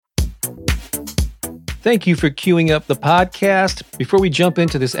Thank you for queuing up the podcast. Before we jump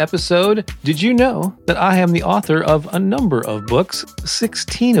into this episode, did you know that I am the author of a number of books,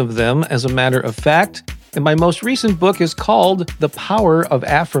 16 of them as a matter of fact, and my most recent book is called The Power of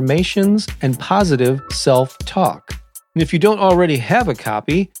Affirmations and Positive Self-Talk. And if you don't already have a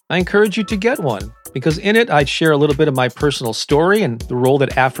copy, I encourage you to get one, because in it I share a little bit of my personal story and the role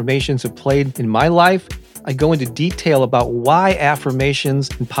that affirmations have played in my life. I go into detail about why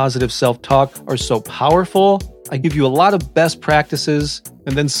affirmations and positive self-talk are so powerful. I give you a lot of best practices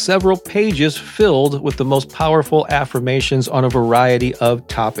and then several pages filled with the most powerful affirmations on a variety of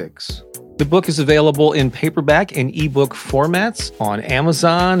topics. The book is available in paperback and ebook formats on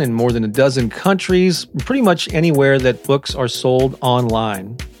Amazon in more than a dozen countries, pretty much anywhere that books are sold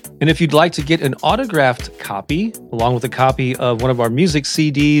online. And if you'd like to get an autographed copy, along with a copy of one of our music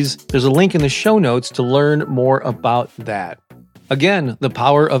CDs, there's a link in the show notes to learn more about that. Again, The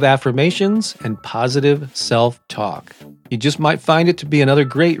Power of Affirmations and Positive Self-Talk. You just might find it to be another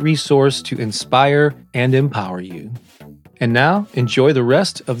great resource to inspire and empower you. And now, enjoy the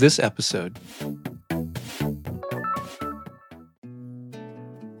rest of this episode.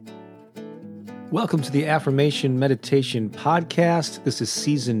 Welcome to the Affirmation Meditation Podcast. This is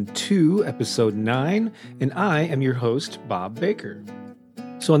Season 2, Episode 9, and I am your host, Bob Baker.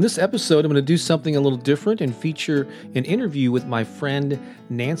 So on this episode, I'm going to do something a little different and feature an interview with my friend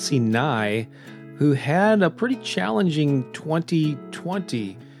Nancy Nye, who had a pretty challenging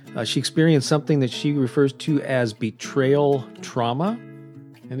 2020. She experienced something that she refers to as betrayal trauma,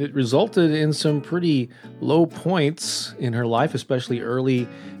 and it resulted in some pretty low points in her life, especially early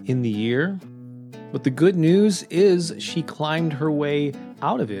in the year. But the good news is she climbed her way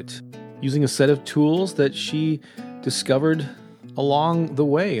out of it using a set of tools that she discovered along the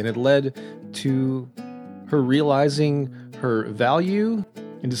way, and it led to her realizing her value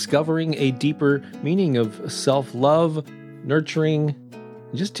and discovering a deeper meaning of self-love, nurturing,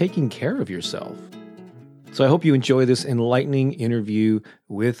 and just taking care of yourself. So I hope you enjoy this enlightening interview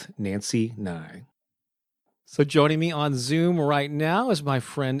with Nancy Nye. So joining me on Zoom right now is my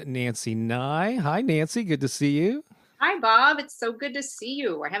friend Nancy Nye. Hi, Nancy. Good to see you. Hi, Bob. It's so good to see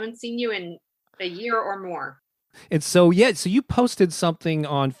you. I haven't seen you in a year or more. And so you posted something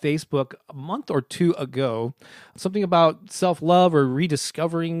on Facebook a month or two ago, something about self-love or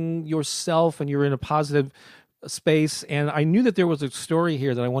rediscovering yourself, and you're in a positive space. And I knew that there was a story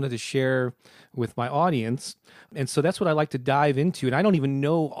here that I wanted to share with my audience. And so that's what I like to dive into. And I don't even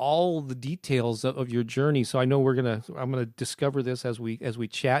know all the details of your journey. So I know I'm gonna discover this as we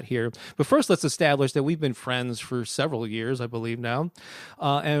chat here. But first, let's establish that we've been friends for several years, I believe now.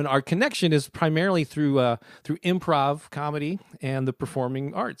 And our connection is primarily through improv comedy and the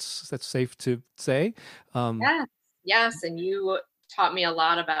performing arts. That's safe to say. Yes. And you taught me a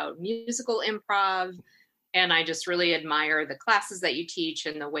lot about musical improv. And I just really admire the classes that you teach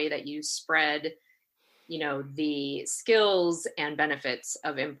and the way that you spread, the skills and benefits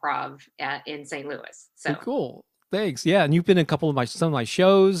of improv in St. Louis. So cool. Thanks. Yeah, and you've been in some of my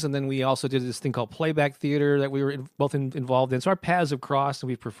shows, and then we also did this thing called Playback Theater that we were both involved in. So our paths have crossed, and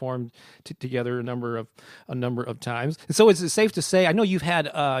we've performed together a number of times. And so it's safe to say, I know you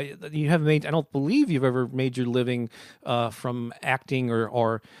haven't made. I don't believe you've ever made your living from acting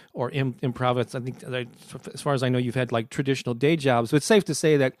or improv. I think as far as I know, you've had like traditional day jobs. But it's safe to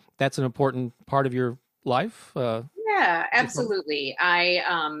say that that's an important part of your life. Yeah, absolutely. I've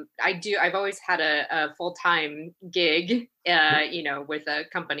always had a full-time gig, with a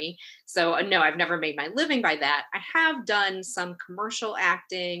company. So no, I've never made my living by that. I have done some commercial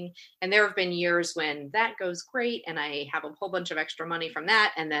acting, and there have been years when that goes great and I have a whole bunch of extra money from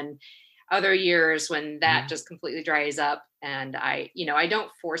that. And then other years when that just completely dries up, and I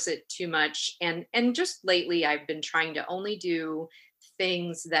don't force it too much. And just lately I've been trying to only do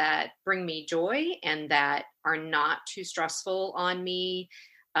things that bring me joy and that are not too stressful on me,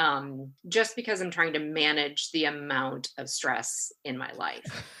 just because I'm trying to manage the amount of stress in my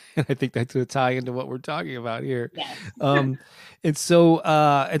life. And I think that's going to tie into what we're talking about here. Yes. And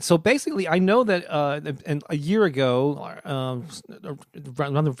so basically, I know that and a year ago,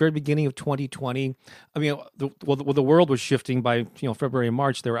 around the very beginning of 2020, I mean, the world was shifting by February and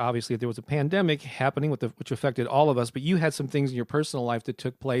March. There was a pandemic happening which affected all of us. But you had some things in your personal life that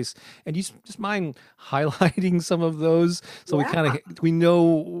took place, and you just mind highlighting some of those so we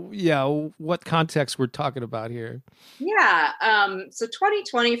know what context we're talking about here. Yeah. So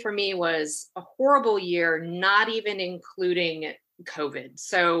 2020 for me was a horrible year, not even including COVID.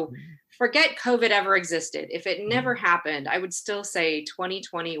 So forget COVID ever existed. If it never happened, I would still say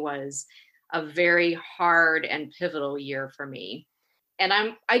 2020 was a very hard and pivotal year for me.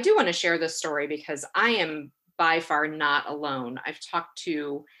 And I do want to share this story because I am by far not alone. I've talked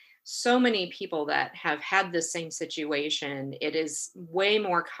to so many people that have had the same situation. It is way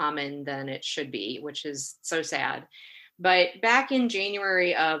more common than it should be, which is so sad. But back in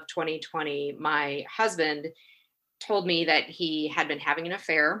January of 2020, my husband told me that he had been having an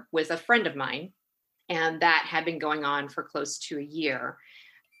affair with a friend of mine, and that had been going on for close to a year.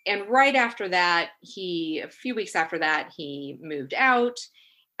 And right after that, a few weeks after that, he moved out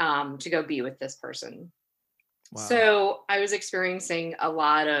to go be with this person. Wow. So I was experiencing a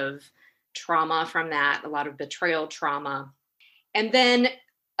lot of trauma from that, a lot of betrayal trauma. And then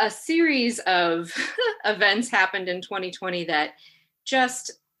a series of events happened in 2020 that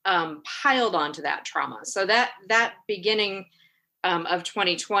just piled onto that trauma. So that beginning of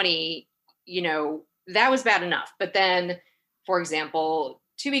 2020, that was bad enough. But then, for example,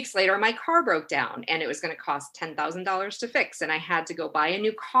 2 weeks later, my car broke down and it was going to cost $10,000 to fix. And I had to go buy a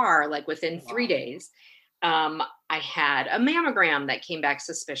new car like within 3 days. I had a mammogram that came back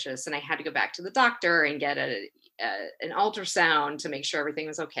suspicious and I had to go back to the doctor and get an ultrasound to make sure everything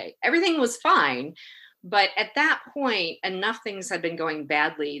was okay. Everything was fine. But at that point, enough things had been going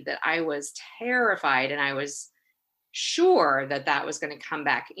badly that I was terrified, and I was sure that was going to come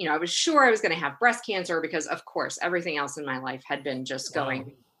back. I was sure I was going to have breast cancer because, of course, everything else in my life had been just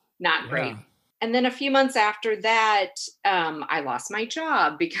going not great. And then a few months after that, I lost my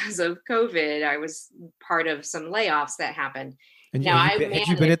job because of COVID. I was part of some layoffs that happened. And had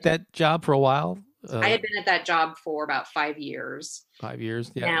you been at that job for a while? I had been at that job for about 5 years. 5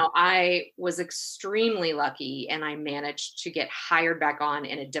 years, yeah. Now, I was extremely lucky, and I managed to get hired back on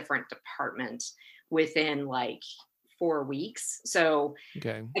in a different department within like 4 weeks. So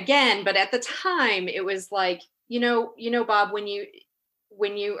again, but at the time, it was like, Bob, when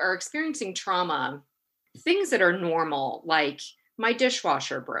you are experiencing trauma, things that are normal, like my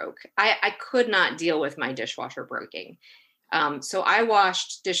dishwasher broke. I could not deal with my dishwasher breaking. So I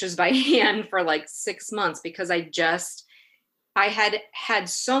washed dishes by hand for like 6 months because I had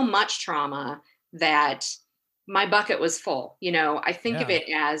so much trauma that my bucket was full. I think of it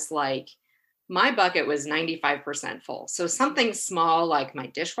as like my bucket was 95% full. So something small like my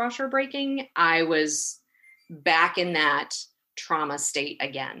dishwasher breaking, I was back in that trauma state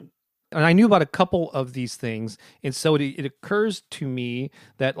again. And I knew about a couple of these things. And so it occurs to me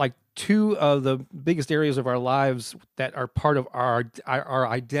that like two of the biggest areas of our lives that are part of our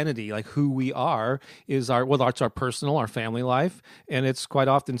identity, like who we are, is it's our personal, our family life. And it's quite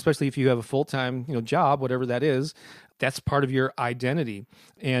often, especially if you have a full-time, job, whatever that is, that's part of your identity.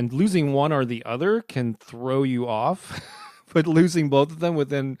 And losing one or the other can throw you off. But losing both of them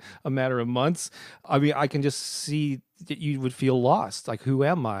within a matter of months, I mean, I can just see that you would feel lost. Like, who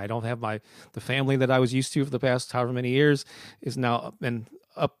am I? I don't have the family that I was used to for the past however many years is now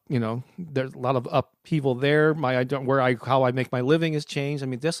up. There's a lot of upheaval there. How I make my living has changed. I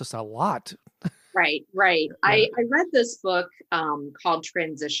mean, this is a lot. Right. Yeah. I read this book called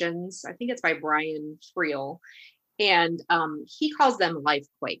Transitions. I think it's by Brian Friel, and he calls them life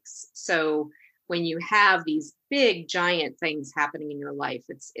quakes. So when you have these big giant things happening in your life,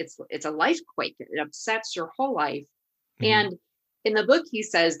 it's a life quake. It upsets your whole life. Mm-hmm. And in the book, he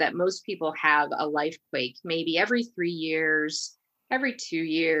says that most people have a life quake maybe every 3 years, every 2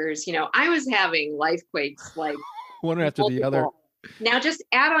 years. I was having life quakes like one after the other. Now, just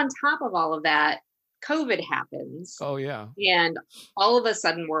add on top of all of that, COVID happens. Oh, yeah. And all of a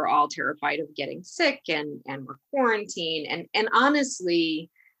sudden, we're all terrified of getting sick and we're quarantined. And honestly,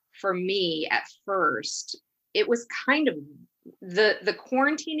 for me at first, it was kind of the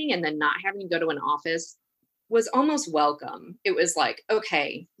quarantining and then not having to go to an office was almost welcome. It was like,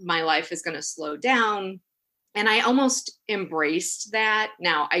 okay, my life is going to slow down. And I almost embraced that.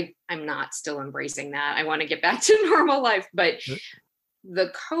 Now, I'm not still embracing that. I want to get back to normal life. But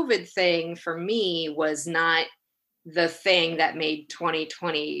the COVID thing for me was not the thing that made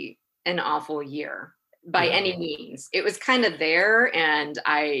 2020 an awful year by any means. It was kind of there, and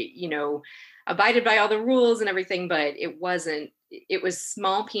I, abided by all the rules and everything, but it was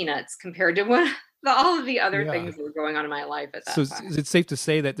small peanuts compared to all of the other things that were going on in my life at that time. So is it safe to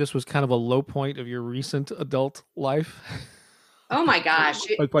say that this was kind of a low point of your recent adult life? Oh my gosh.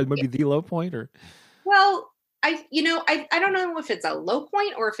 Maybe the low point, or? Well, I don't know if it's a low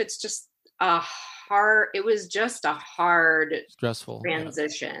point or if it's just it was just a hard, stressful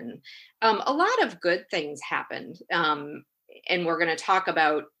transition. A lot of good things happened. And we're going to talk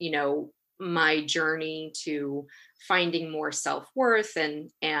about, my journey to finding more self-worth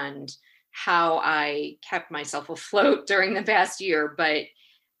and how I kept myself afloat during the past year. But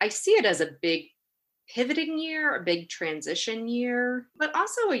I see it as a big pivoting year, a big transition year, but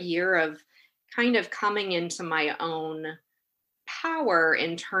also a year of kind of coming into my own power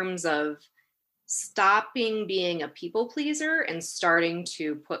in terms of stopping being a people pleaser and starting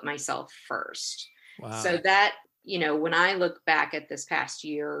to put myself first. So Wow. that, when I look back at this past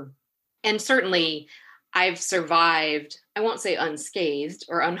year, and certainly I've survived, I won't say unscathed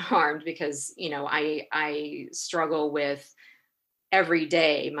or unharmed because, I struggle with every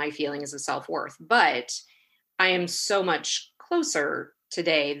day my feelings of self-worth, but I am so much closer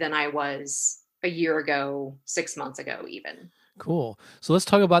today than I was a year ago, 6 months ago, even. Cool. So let's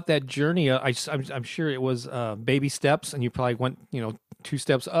talk about that journey. I'm sure it was baby steps, and you probably went, 2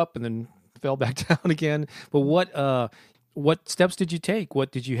 steps up and then fell back down again. But what steps did you take?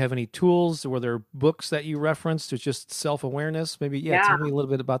 What did you have any tools? Were there books that you referenced? Or just self awareness? Maybe, yeah. Yeah. Tell me a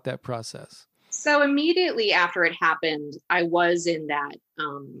little bit about that process. So immediately after it happened, I was in that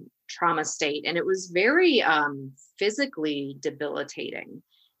trauma state, and it was very physically debilitating.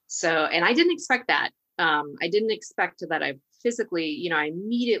 So, and I didn't expect that. I didn't expect that I physically, I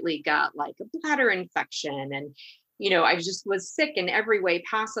immediately got like a bladder infection, and, I just was sick in every way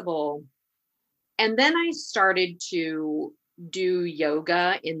possible. And then I started to do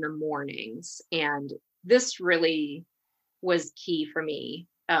yoga in the mornings. And this really was key for me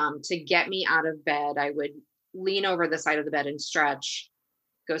to get me out of bed. I would lean over the side of the bed and stretch,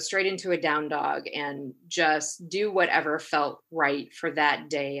 go straight into a down dog, and just do whatever felt right for that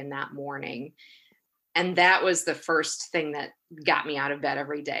day and that morning. And that was the first thing that got me out of bed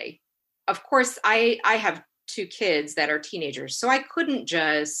every day. Of course, I have 2 kids that are teenagers, so I couldn't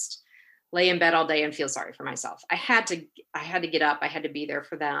just lay in bed all day and feel sorry for myself. I had to get up. I had to be there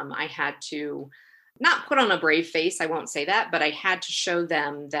for them. I had to not put on a brave face, I won't say that, but I had to show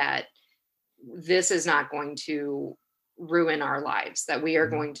them that this is not going to ruin our lives, that we are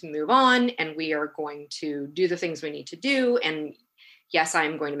going to move on and we are going to do the things we need to do. And yes,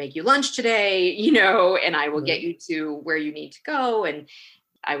 I'm going to make you lunch today, and I will get you to where you need to go. And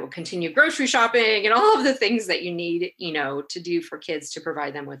I will continue grocery shopping and all of the things that you need, to do for kids to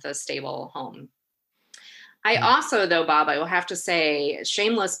provide them with a stable home. I also, though, Bob, I will have to say,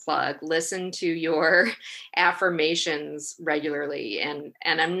 shameless plug, listen to your affirmations regularly. And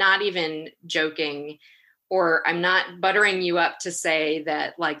I'm not even joking, or I'm not buttering you up to say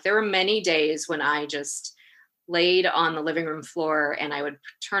that, like, there were many days when I just laid on the living room floor and I would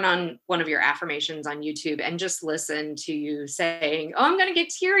turn on one of your affirmations on YouTube and just listen to you saying, oh, I'm going to get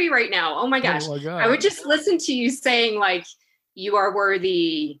teary right now. Oh my gosh. Oh my God. I would just listen to you saying, like, you are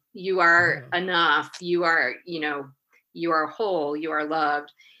worthy, you are enough, you are, you are whole, you are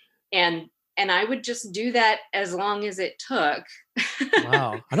loved. And I would just do that as long as it took.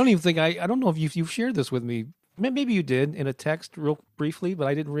 Wow. I don't even think I don't know if you've shared this with me. Maybe you did in a text real briefly, but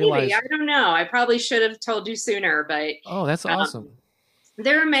I didn't realize. Maybe, I don't know. I probably should have told you sooner, but oh, that's awesome.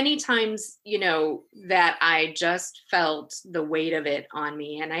 There are many times, that I just felt the weight of it on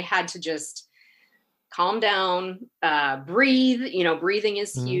me, and I had to just calm down, breathe. Breathing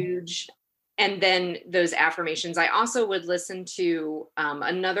is huge. And then those affirmations. I also would listen to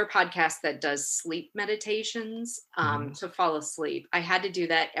another podcast that does sleep meditations to fall asleep. I had to do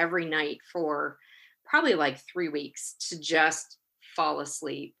that every night for probably like 3 weeks to just fall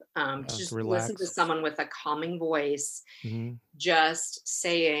asleep, to just listen to someone with a calming voice, just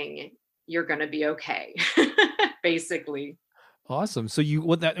saying, you're going to be okay, basically. Awesome. So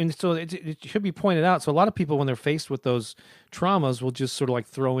it should be pointed out. So a lot of people, when they're faced with those traumas, will just sort of like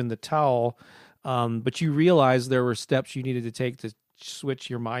throw in the towel. But you realize there were steps you needed to take to switch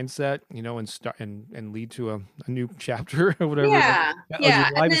your mindset, and start and lead to a new chapter or whatever. Yeah.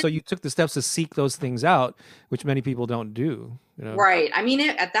 Then, so you took the steps to seek those things out, which many people don't do. Right. I mean,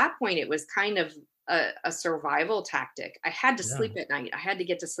 at that point, it was kind of a survival tactic. I had to sleep at night. I had to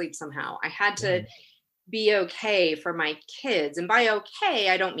get to sleep somehow. I had to be okay for my kids. And by okay,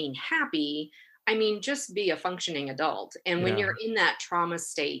 I don't mean happy. I mean, just be a functioning adult. And when you're in that trauma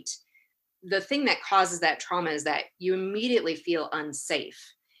state, the thing that causes that trauma is that you immediately feel unsafe.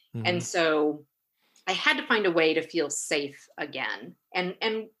 And so I had to find a way to feel safe again.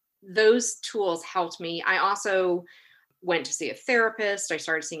 And those tools helped me. I also went to see a therapist. I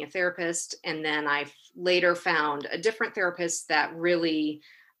started seeing a therapist. And then I later found a different therapist that really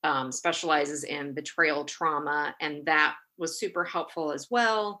specializes in betrayal trauma. And that was super helpful as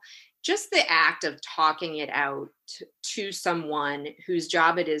well. Just the act of talking it out to someone whose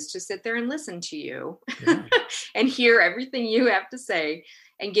job it is to sit there and listen to you and hear everything you have to say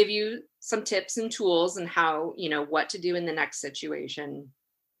and give you some tips and tools and how, what to do in the next situation.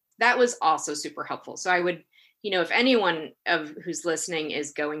 That was also super helpful. So I would if anyone of who's listening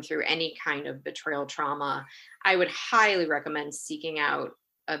is going through any kind of betrayal trauma, I would highly recommend seeking out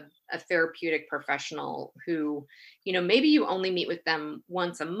a therapeutic professional who, maybe you only meet with them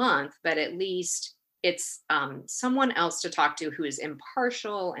once a month, but at least it's someone else to talk to who is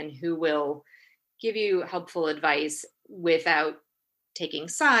impartial and who will give you helpful advice without taking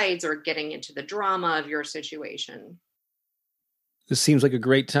sides or getting into the drama of your situation. This seems like a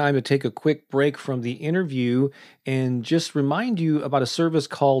great time to take a quick break from the interview and just remind you about a service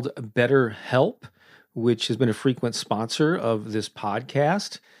called BetterHelp, which has been a frequent sponsor of this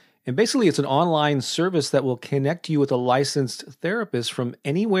podcast. And basically, it's an online service that will connect you with a licensed therapist from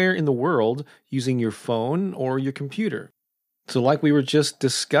anywhere in the world using your phone or your computer. So like we were just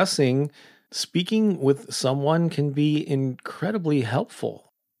discussing, speaking with someone can be incredibly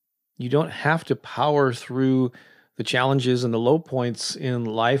helpful. You don't have to power through the challenges and the low points in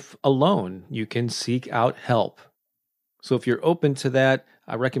life alone. You can seek out help. So if you're open to that,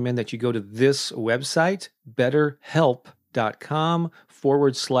 I recommend that you go to this website,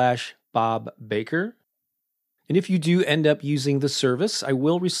 betterhelp.com/Bob Baker. And if you do end up using the service, I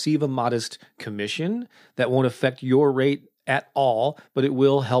will receive a modest commission that won't affect your rate at all, but it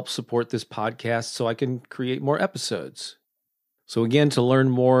will help support this podcast so I can create more episodes. So again, to learn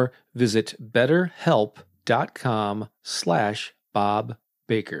more, visit betterhelp.com/Bob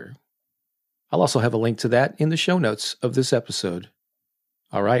Baker. I'll also have a link to that in the show notes of this episode.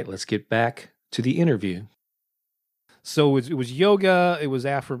 All right, let's get back to the interview. So it was yoga, it was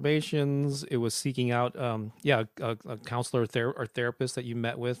affirmations, it was seeking out, a counselor or therapist that you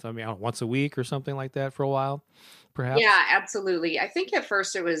met with, once a week or something like that for a while, perhaps? Yeah, absolutely. I think at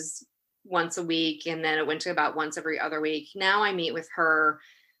first it was once a week, and then it went to about once every other week. Now I meet with her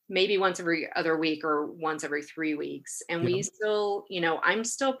maybe once every other week or once every 3 weeks. And we still, I'm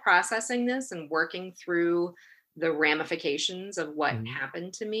still processing this and working through the ramifications of what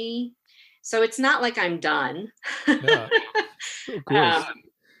happened to me. So it's not like I'm done. Yeah, of course.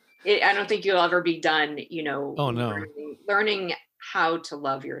 I don't think you'll ever be done, Oh, no. learning how to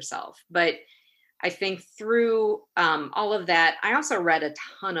love yourself. But I think through all of that, I also read a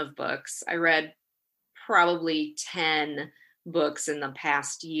ton of books. I read probably 10 books in the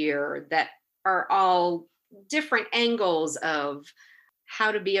past year that are all different angles of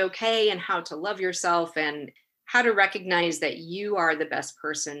how to be okay and how to love yourself and how to recognize that you are the best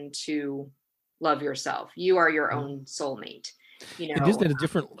person to love yourself. You are your own soulmate. And isn't it a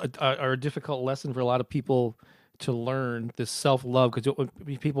different or a difficult lesson for a lot of people to learn, this self-love? Because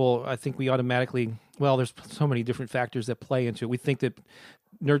people, I think we automatically, there's so many different factors that play into it. We think that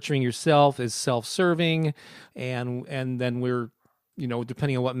nurturing yourself is self-serving, and then we're,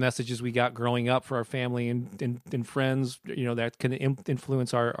 depending on what messages we got growing up for our family and friends, that can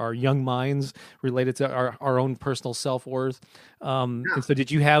influence our young minds related to our own personal self-worth. And so did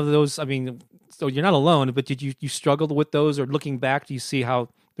you have those? So you're not alone, but did you struggle with those, or looking back, do you see how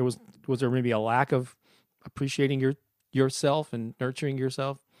was there maybe a lack of appreciating yourself and nurturing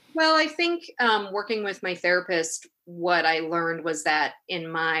yourself? Well, I think working with my therapist, what I learned was that in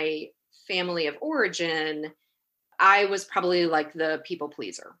my family of origin, I was probably like the people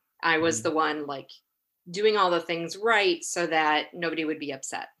pleaser. I was the one like doing all the things right so that nobody would be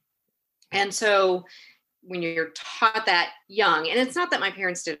upset. And so when you're taught that young, and it's not that my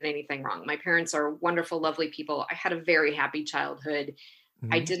parents did anything wrong. My parents are wonderful, lovely people. I had a very happy childhood.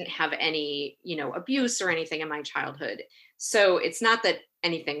 I didn't have any, abuse or anything in my childhood. So it's not that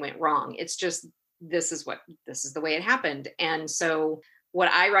anything went wrong. It's just, this is the way it happened. And so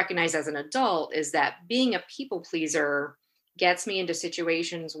what I recognize as an adult is that being a people pleaser gets me into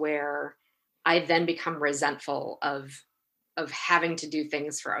situations where I then become resentful of having to do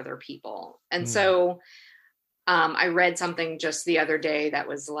things for other people. And so I read something just the other day that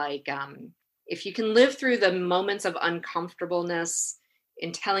was like, if you can live through the moments of uncomfortableness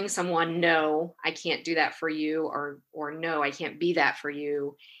in telling someone, no, I can't do that for you, or no, I can't be that for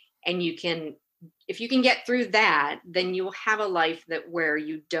you. And if you can get through that, then you will have a life where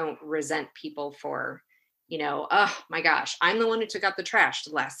you don't resent people for, oh my gosh, I'm the one who took out the trash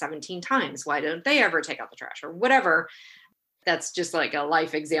the last 17 times. Why don't they ever take out the trash or whatever? That's just like a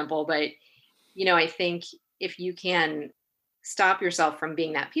life example. But, I think if you can stop yourself from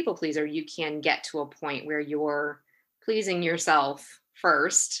being that people pleaser, you can get to a point where you're pleasing yourself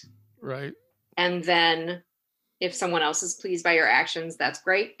first. Right. And then if someone else is pleased by your actions, that's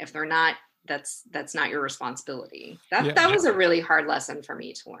great. If they're not, that's not your responsibility. That was a really hard lesson for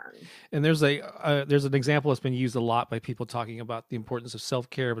me to learn. And there's an example that's been used a lot by people talking about the importance of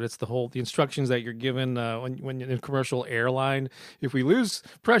self-care, but it's the instructions that you're given when you're in a commercial airline. If we lose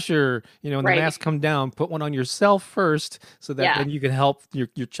pressure, and the mask come down, put one on yourself first, so that then you can help your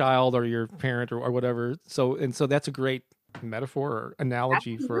child or your parent or whatever. So that's a great metaphor or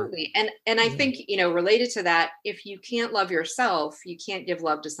analogy. Absolutely. And I think, related to that, if you can't love yourself, you can't give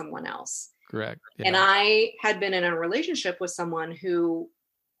love to someone else. Correct. Yeah. And I had been in a relationship with someone who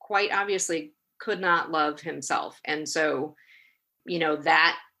quite obviously could not love himself. And so,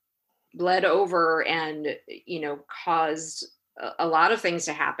 that bled over and, caused a lot of things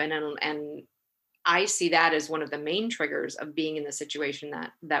to happen. And I see that as one of the main triggers of being in the situation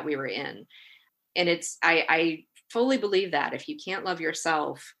that we were in. And I fully believe that if you can't love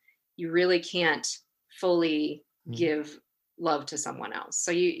yourself, you really can't fully give love to someone else.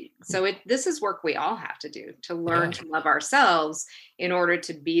 So this is work we all have to do, to learn to love ourselves in order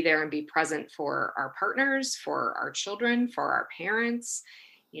to be there and be present for our partners, for our children, for our parents,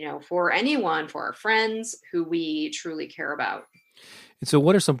 for anyone, for our friends who we truly care about. And so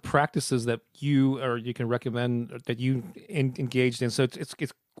what are some practices that you can recommend that you engaged in? So it's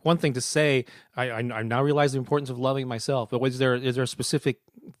one thing to say, I now realize the importance of loving myself, but is there specific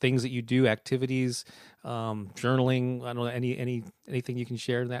things that you do, activities, journaling? I don't know, anything you can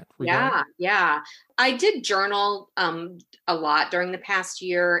share in that regard? Yeah. I did journal a lot during the past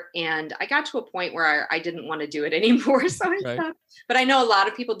year, and I got to a point where I didn't want to do it anymore. So I stopped. But I know a lot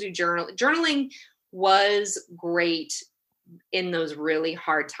of people do journaling was great in those really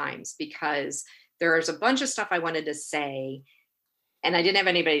hard times, because there's a bunch of stuff I wanted to say and I didn't have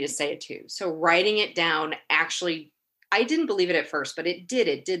anybody to say it to. So writing it down, actually, I didn't believe it at first, but it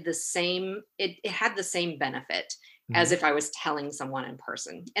did the same. It had the same benefit as if I was telling someone in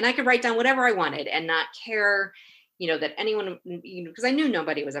person, and I could write down whatever I wanted and not care, that anyone, because I knew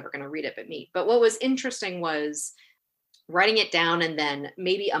nobody was ever going to read it but me. But what was interesting was writing it down and then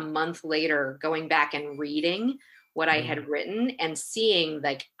maybe a month later going back and reading what I had written and seeing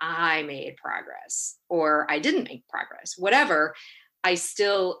like I made progress or I didn't make progress, whatever. I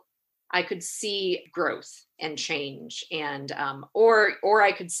could see growth and change, and or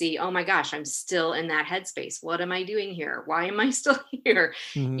I could see, oh my gosh, I'm still in that headspace. What am I doing here? Why am I still here?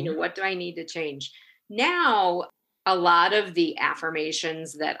 What do I need to change? Now, a lot of the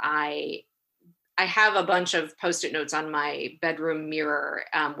affirmations that I have a bunch of Post-it notes on my bedroom mirror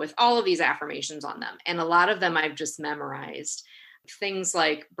with all of these affirmations on them. And a lot of them I've just memorized. Things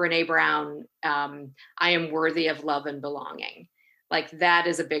like Brene Brown, I am worthy of love and belonging. Like that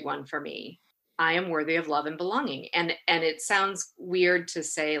is a big one for me. I am worthy of love and belonging. And it sounds weird to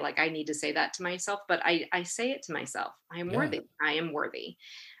say, like, I need to say that to myself, but I say it to myself. I am worthy. I am worthy.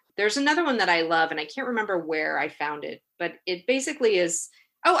 There's another one that I love, and I can't remember where I found it, but it basically is,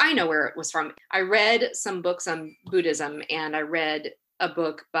 I know where it was from. I read some books on Buddhism, and I read a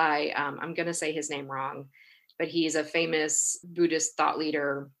book by, I'm going to say his name wrong, but he's a famous Buddhist thought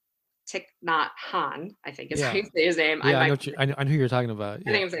leader, Thich Nhat Hanh, I think is how you say his name. Yeah, I know who you're talking about.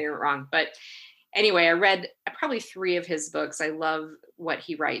 I think I'm saying it wrong. But anyway, I read probably 3 of his books. I love what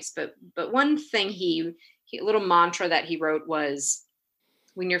he writes. But one thing a little mantra that he wrote was,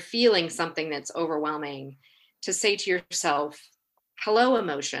 when you're feeling something that's overwhelming, to say to yourself, hello,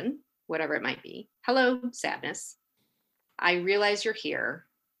 emotion, whatever it might be. Hello, sadness. I realize you're here.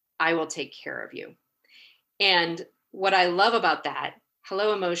 I will take care of you. And what I love about that,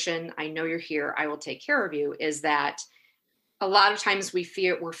 hello, emotion, I know you're here. I will take care of you, is that a lot of times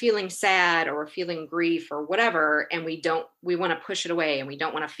we're feeling sad or we're feeling grief or whatever, and we want to push it away and we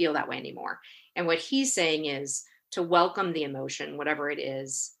don't want to feel that way anymore. And what he's saying is to welcome the emotion, whatever it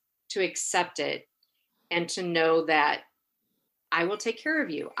is, to accept it, and to know that I will take care of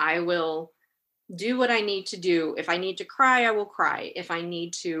you. I will do what I need to do. If I need to cry, I will cry. If I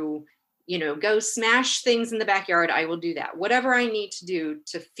need to, go smash things in the backyard, I will do that. Whatever I need to do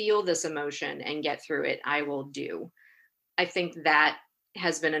to feel this emotion and get through it, I will do. I think that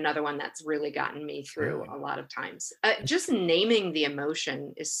has been another one that's really gotten me through a lot of times. Just naming the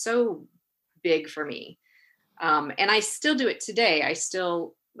emotion is so big for me. And I still do it today. I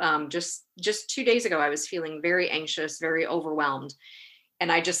still, just 2 days ago, I was feeling very anxious, very overwhelmed.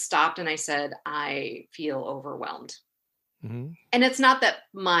 And I just stopped and I said, I feel overwhelmed. Mm-hmm. And it's not that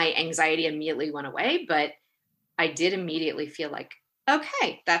my anxiety immediately went away, but I did immediately feel like,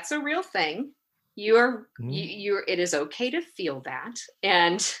 okay, that's a real thing. It is okay to feel that,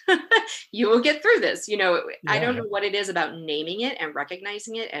 and you will get through this. I don't know what it is about naming it and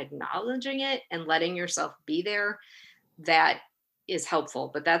recognizing it, acknowledging it, and letting yourself be there that is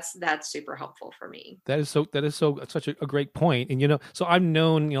helpful, but that's super helpful for me. That is such a great point. And, so I'm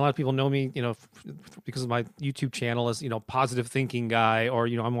known, a lot of people know me, because of my YouTube channel as, positive thinking guy, or,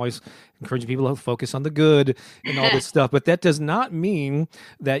 I'm always encouraging people to focus on the good and all this stuff. But that does not mean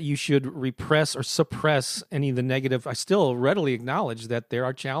that you should repress or suppress any of the negative. I still readily acknowledge that there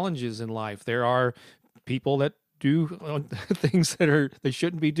are challenges in life. There are people that do things that they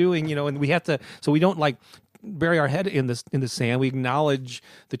shouldn't be doing, and we have to, so we don't bury our head in the sand. We acknowledge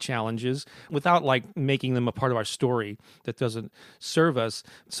the challenges without making them a part of our story that doesn't serve us.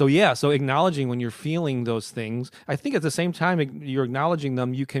 So acknowledging when you're feeling those things, I think at the same time you're acknowledging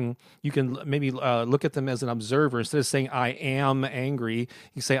them, you can maybe look at them as an observer. Instead of saying I am angry,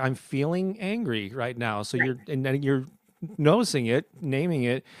 you say I'm feeling angry right now. So you're noticing it, naming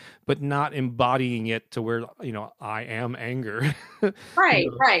it, but not embodying it to where I am anger. Right.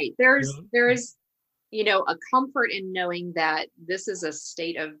 There is a comfort in knowing that this is a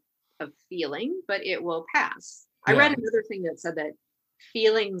state of feeling, but it will pass. Yeah. I read another thing that said that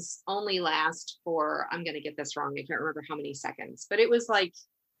feelings only last for, I'm going to get this wrong, I can't remember how many seconds, but it was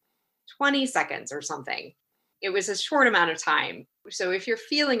 20 seconds or something. It was a short amount of time. So if you're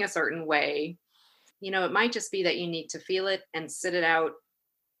feeling a certain way, it might just be that you need to feel it and sit it out,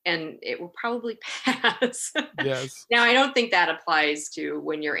 and it will probably pass. Yes. Now, I don't think that applies to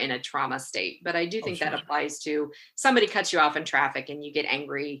when you're in a trauma state, but I do think that applies to somebody cuts you off in traffic and you get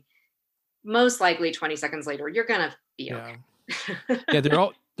angry. Most likely 20 seconds later, you're going to be okay. Yeah, there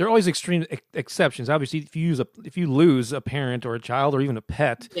are always extreme exceptions. Obviously, if you lose a parent or a child or even a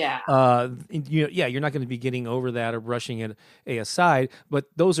pet, you're not going to be getting over that or brushing it aside. But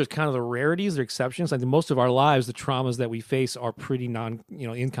those are kind of the rarities, they're exceptions. I think most of our lives, the traumas that we face are pretty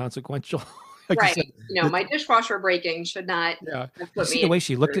inconsequential. Right. My dishwasher breaking should not. Yeah. You see the way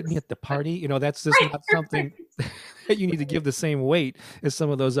she looked at me at the party. That's just not something that you need to give the same weight as some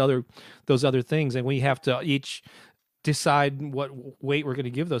of those other things, and we have to each decide what weight we're going to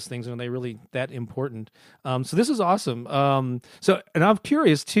give those things, and are they really that important. So this is awesome. And I'm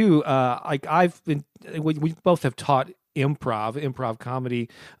curious too, we both have taught improv comedy,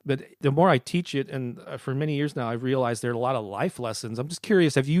 but the more I teach it, and for many years now, I've realized there are a lot of life lessons. I'm just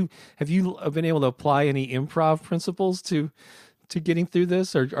curious, have you been able to apply any improv principles to getting through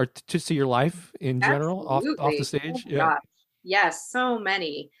this, or to your life in general? off the stage? Gosh. Yes, so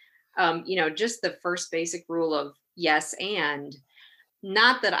many. Just the first basic rule of yes and.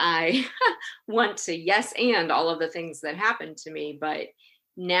 Not that I want to yes and all of the things that happened to me, but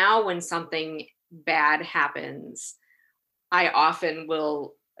now when something bad happens, I often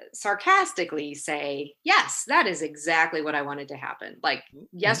will sarcastically say, yes, that is exactly what I wanted to happen.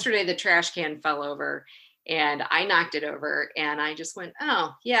 Yesterday, the trash can fell over and I knocked it over, and I just went,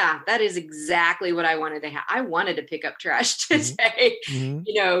 oh yeah, that is exactly what I wanted to have. I wanted to pick up trash today,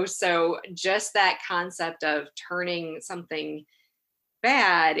 so just that concept of turning something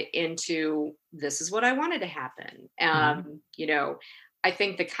bad into, this is what I wanted to happen. I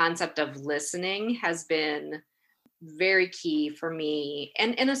think the concept of listening has been very key for me,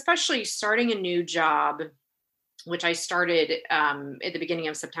 and especially starting a new job, which I started at the beginning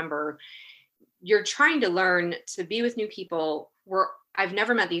of September. You're trying to learn to be with new people. I've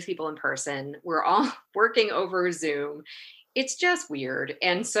never met these people in person. We're all working over Zoom. It's just weird.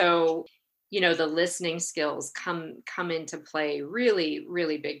 And so, the listening skills come into play really,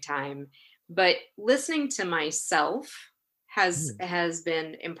 really big time. But listening to myself has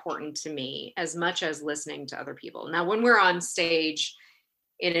been important to me as much as listening to other people. Now, when we're on stage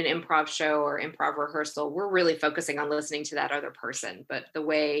in an improv show or improv rehearsal, we're really focusing on listening to that other person. But the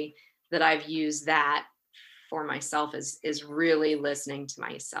way that I've used that for myself is really listening to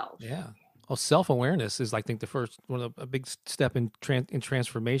myself. Yeah. Well, self-awareness is, I think, the first one of a big step in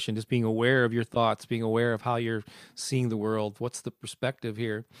transformation, just being aware of your thoughts, being aware of how you're seeing the world. What's the perspective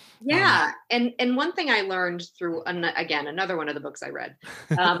here? Yeah. And one thing I learned through, again, another one of the books I read,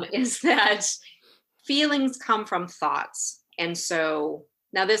 is that feelings come from thoughts. And so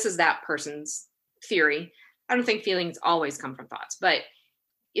now this is that person's theory. I don't think feelings always come from thoughts, but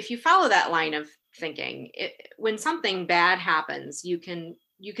if you follow that line of thinking, when something bad happens, you can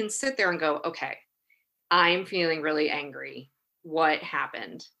sit there and go, okay, I'm feeling really angry. What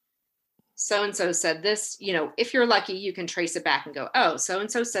happened? So-and-so said this. If you're lucky, you can trace it back and go, oh,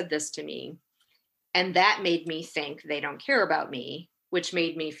 so-and-so said this to me, and that made me think they don't care about me, which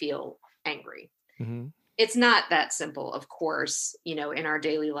made me feel angry. Mm-hmm. It's not that simple, of course. In our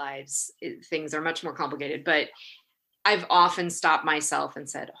daily lives, things are much more complicated, but I've often stopped myself and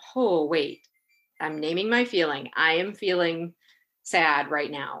said, oh, wait, I'm naming my feeling. I am feeling sad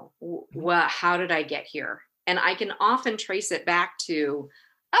right now. How did I get here? And I can often trace it back to,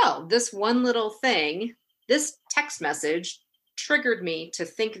 oh, this one little thing, this text message triggered me to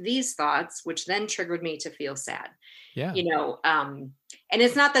think these thoughts, which then triggered me to feel sad. Yeah. And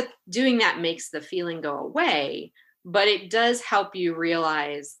it's not that doing that makes the feeling go away, but it does help you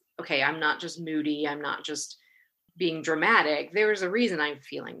realize, okay, I'm not just moody. I'm not just being dramatic. There's a reason I'm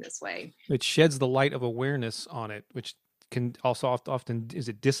feeling this way. It sheds the light of awareness on it, which can also often, is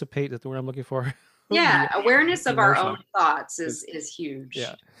it dissipate? That's the word I'm looking for? Yeah, awareness of our own thoughts is huge.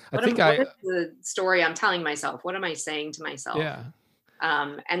 Yeah, what is the story I'm telling myself? What am I saying to myself? Yeah.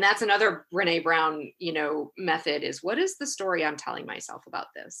 And that's another Brené Brown, method is, what is the story I'm telling myself about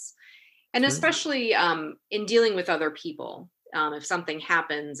this? And especially in dealing with other people, if something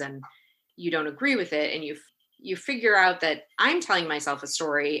happens and you don't agree with it, and you figure out that I'm telling myself a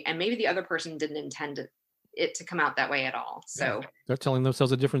story and maybe the other person didn't intend it to come out that way at all. So yeah, they're telling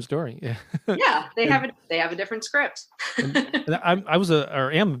themselves a different story. Yeah. Yeah, they have a different script. and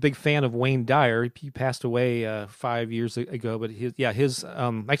am a big fan of Wayne Dyer. He passed away 5 years ago, but his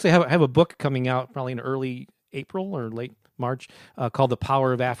actually I have a book coming out probably in early April or late March called The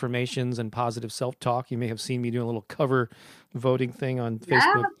Power of Affirmations and Positive Self-Talk. You may have seen me doing a little cover voting thing on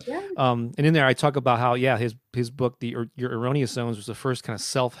Facebook. Yeah. And in there I talk about how, his book, Your Erroneous Zones, was the first kind of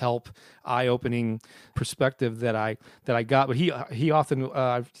self-help, eye-opening perspective that I got. But he often,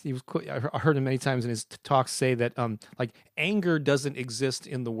 I heard him many times in his talks say that like anger doesn't exist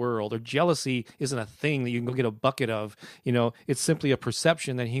in the world, or jealousy isn't a thing that you can go get a bucket of. It's simply a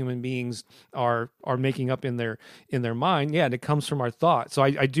perception that human beings are making up in their mind. Yeah, and it comes from our thoughts. So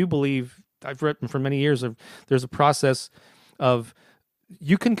I do believe, I've written for many years, there's a process of,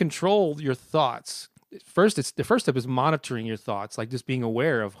 you can control your thoughts. The first step is monitoring your thoughts, like just being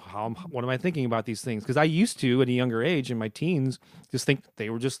aware of what am I thinking about these things? Because I used to, at a younger age in my teens, just think they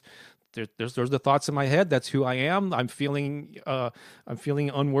were just, there's the thoughts in my head. That's who I am. I'm feeling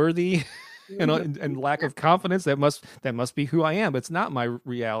unworthy. And lack of confidence. That must be who I am. But it's not my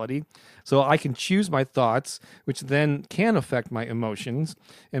reality. So I can choose my thoughts, which then can affect my emotions,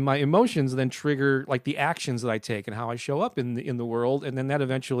 and my emotions then trigger like the actions that I take and how I show up in the world, and then that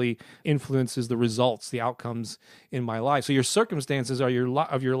eventually influences the results, the outcomes in my life. So your circumstances of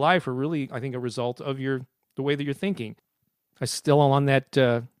your life are really, I think, a result of the way that you're thinking. I'm still on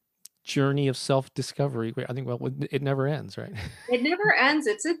that journey of self-discovery. I think, it never ends, right? It never ends.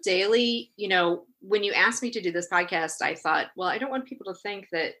 It's a daily, when you asked me to do this podcast, I thought, well, I don't want people to think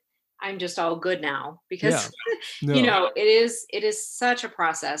that I'm just all good now, because, No. it is such a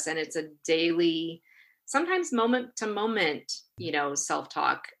process, and it's a daily, sometimes moment to moment,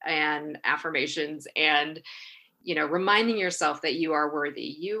 self-talk and affirmations, and, reminding yourself that you are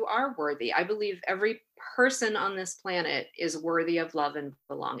worthy. You are worthy. I believe every person on this planet is worthy of love and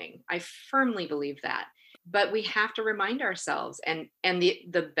belonging. I firmly believe that. But we have to remind ourselves, and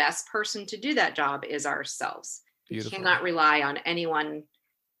the best person to do that job is ourselves. Beautiful. We cannot rely on anyone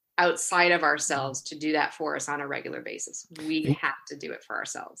outside of ourselves to do that for us on a regular basis. We have to do it for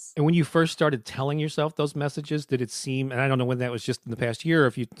ourselves. And when you first started telling yourself those messages, did it seem, and I don't know when that was, just in the past year, or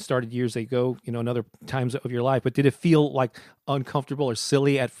if you started years ago, in other times of your life, but did it feel like uncomfortable or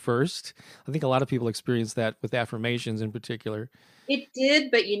silly at first? I think a lot of people experience that with affirmations in particular. It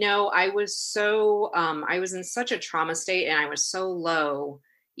did, but I was I was in such a trauma state, and I was so low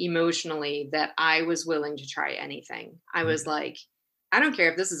emotionally that I was willing to try anything. I was like, I don't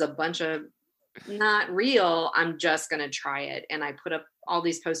care if this is a bunch of not real, I'm just going to try it. And I put up all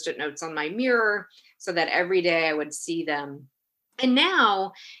these Post-it notes on my mirror so that every day I would see them. And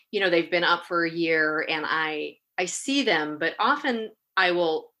now, they've been up for a year, and I see them, but often I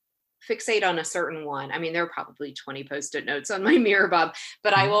will fixate on a certain one. I mean, there are probably 20 Post-it notes on my mirror, Bob,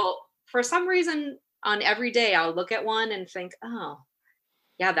 but I will, for some reason, on every day, I'll look at one and think, oh,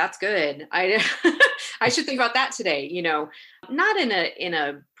 yeah, that's good. I should think about that today, not in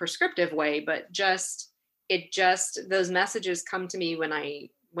a prescriptive way, but those messages come to me when I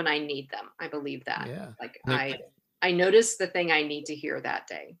need them. I believe that. Yeah. Like I notice the thing I need to hear that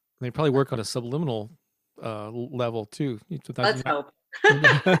day. They probably work on a subliminal level too. Let's hope.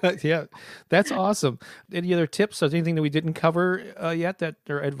 Yeah, that's awesome. Any other tips or anything that we didn't cover yet,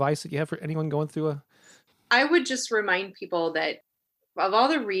 or advice that you have for anyone going through I would just remind people that of all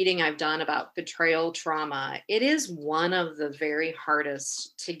the reading I've done about betrayal trauma, it is one of the very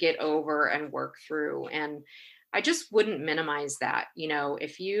hardest to get over and work through. And I just wouldn't minimize that.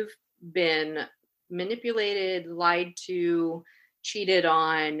 If you've been manipulated, lied to, cheated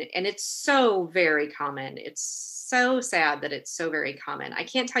on, and it's so very common. It's so sad that it's so very common. I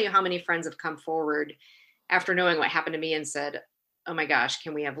can't tell you how many friends have come forward after knowing what happened to me and said, oh my gosh,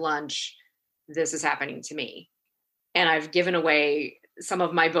 can we have lunch? this is happening to me. And I've given away some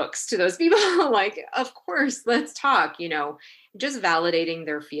of my books to those people. Like, of course, let's talk, just validating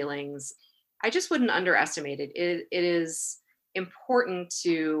their feelings. I just wouldn't underestimate it. It is important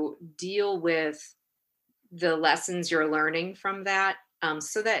to deal with the lessons you're learning from that,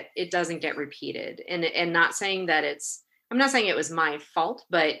 so that it doesn't get repeated. And not saying that I'm not saying it was my fault,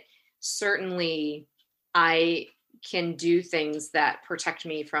 but certainly I can do things that protect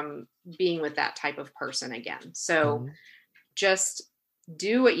me from being with that type of person again. So just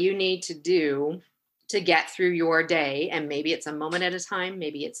do what you need to do to get through your day. And maybe it's a moment at a time,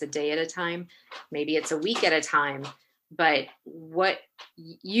 maybe it's a day at a time, maybe it's a week at a time, but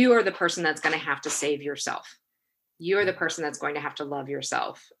you are the person that's going to have to save yourself. You are the person that's going to have to love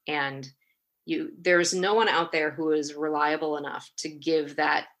yourself. And there's no one out there who is reliable enough to give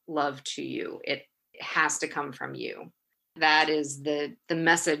that love to you. It has to come from you. That is the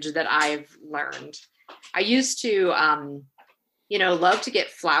message that I've learned. I used to, love to get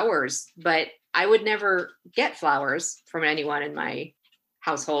flowers, but I would never get flowers from anyone in my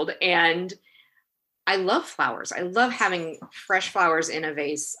household. And I love flowers. I love having fresh flowers in a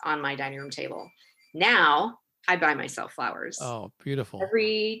vase on my dining room table. Now I buy myself flowers. Oh, beautiful.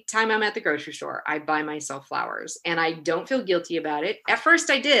 Every time I'm at the grocery store, I buy myself flowers, and I don't feel guilty about it. At first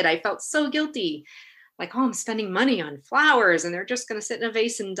I did. I felt so guilty. Like, oh, I'm spending money on flowers and they're just going to sit in a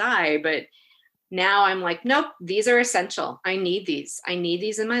vase and die. But now I'm like, nope, these are essential. I need these. I need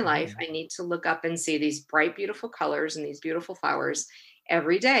these in my life. I need to look up and see these bright, beautiful colors and these beautiful flowers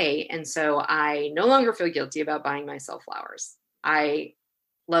every day. And so I no longer feel guilty about buying myself flowers. I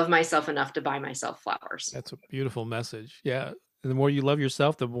love myself enough to buy myself flowers. That's a beautiful message. Yeah. And the more you love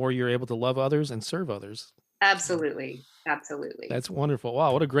yourself, the more you're able to love others and serve others. Absolutely. Absolutely. That's wonderful.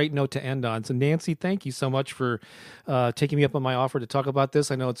 Wow, what a great note to end on. So Nancy, thank you so much for taking me up on my offer to talk about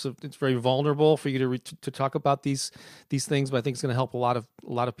this. I know it's very vulnerable for you to talk about these things, but I think it's going to help a lot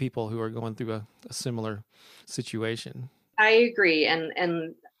of people who are going through a similar situation. I agree,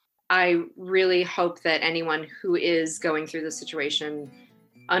 and I really hope that anyone who is going through the situation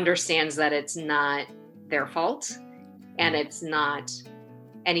understands that it's not their fault and it's not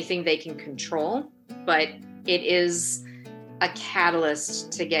anything they can control, but it is a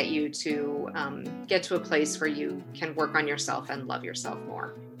catalyst to get you to get to a place where you can work on yourself and love yourself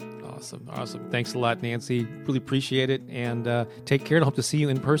more. Awesome. Thanks a lot, Nancy. Really appreciate it. And take care, and hope to see you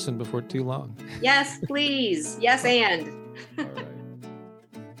in person before too long. Yes, please. Yes, and. All right.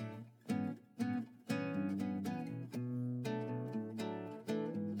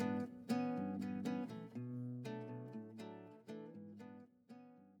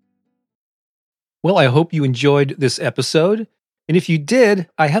 Well, I hope you enjoyed this episode. And if you did,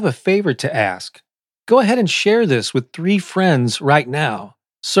 I have a favor to ask. Go ahead and share this with 3 friends right now.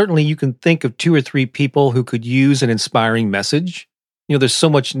 Certainly, you can think of 2 or 3 people who could use an inspiring message. There's so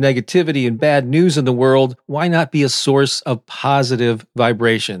much negativity and bad news in the world. Why not be a source of positive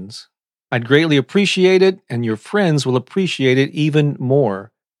vibrations? I'd greatly appreciate it, and your friends will appreciate it even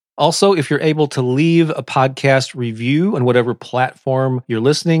more. Also, if you're able to leave a podcast review on whatever platform you're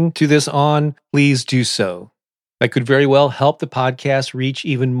listening to this on, please do so. That could very well help the podcast reach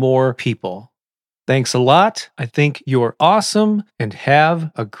even more people. Thanks a lot. I think you're awesome, and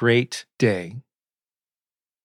have a great day.